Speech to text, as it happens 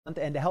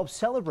And to help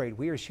celebrate,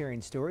 we are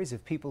sharing stories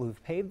of people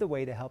who've paved the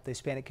way to help the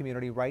Hispanic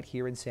community right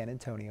here in San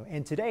Antonio.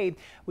 And today,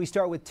 we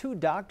start with two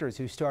doctors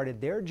who started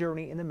their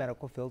journey in the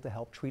medical field to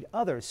help treat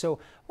others. So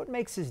what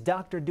makes this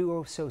doctor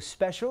duo so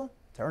special?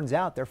 Turns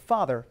out they're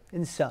father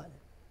and son.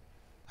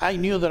 I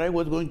knew that I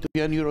was going to be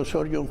a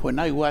neurosurgeon when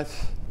I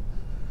was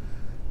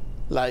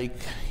like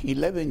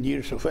 11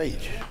 years of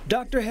age.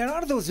 Dr.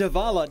 Gerardo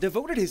Zavala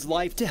devoted his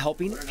life to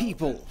helping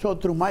people. So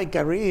through my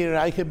career,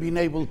 I have been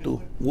able to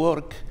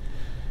work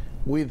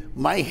with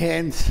my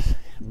hands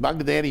back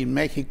there in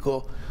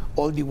Mexico,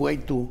 all the way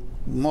to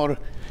more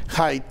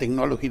high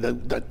technology,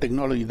 the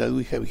technology that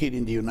we have here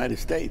in the United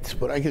States.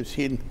 But I have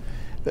seen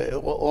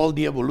all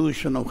the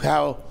evolution of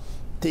how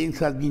things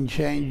have been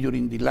changed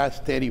during the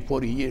last 30,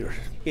 40 years.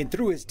 And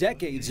through his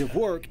decades of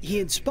work,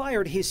 he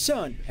inspired his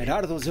son,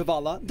 Gerardo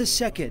Zavala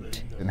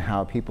II. And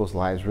how people's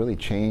lives really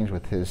changed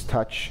with his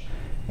touch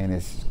and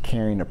his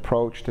caring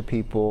approach to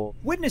people.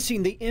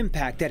 Witnessing the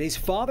impact that his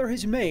father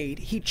has made,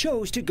 he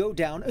chose to go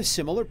down a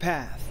similar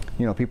path.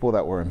 You know, people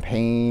that were in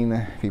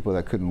pain, people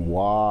that couldn't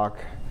walk,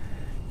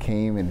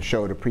 came and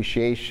showed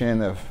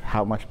appreciation of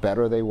how much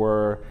better they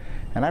were.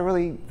 And I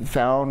really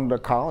found a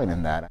calling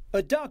in that.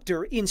 A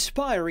doctor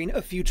inspiring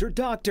a future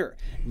doctor.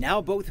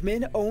 Now both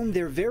men own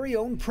their very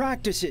own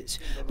practices.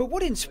 But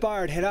what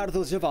inspired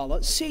Gerardo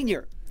Zavala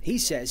Sr.? He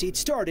says he'd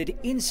started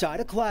inside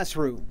a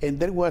classroom. And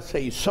there was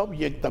a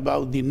subject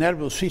about the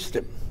nervous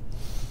system.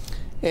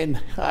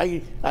 And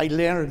I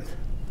learned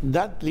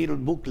that little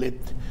booklet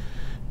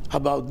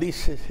about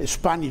this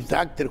Spanish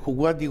doctor who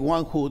was the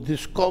one who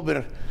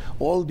discovered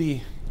all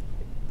the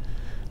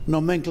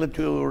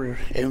nomenclature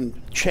and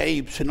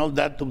shapes and all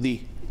that of the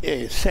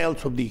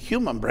cells of the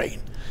human brain.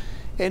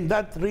 And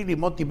that really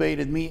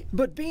motivated me.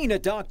 But being a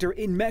doctor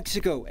in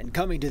Mexico and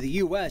coming to the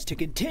U.S. to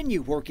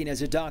continue working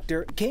as a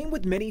doctor came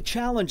with many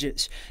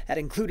challenges. That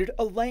included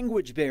a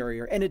language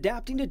barrier and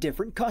adapting to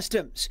different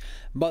customs.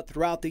 But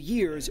throughout the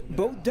years,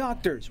 both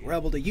doctors were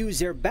able to use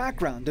their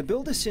background to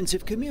build a sense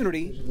of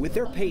community with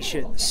their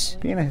patients.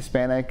 Being a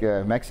Hispanic,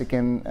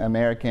 Mexican,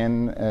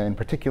 American in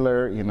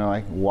particular, you know,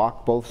 I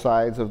walk both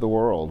sides of the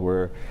world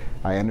where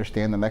I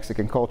understand the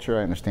Mexican culture,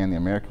 I understand the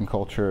American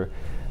culture.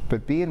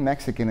 But being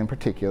Mexican in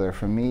particular,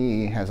 for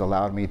me, has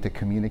allowed me to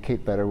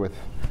communicate better with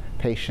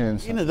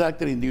patients. Being a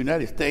doctor in the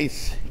United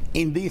States,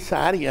 in this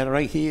area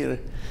right here,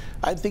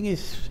 I think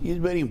it's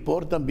very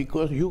important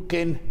because you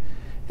can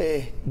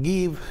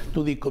give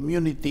to the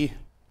community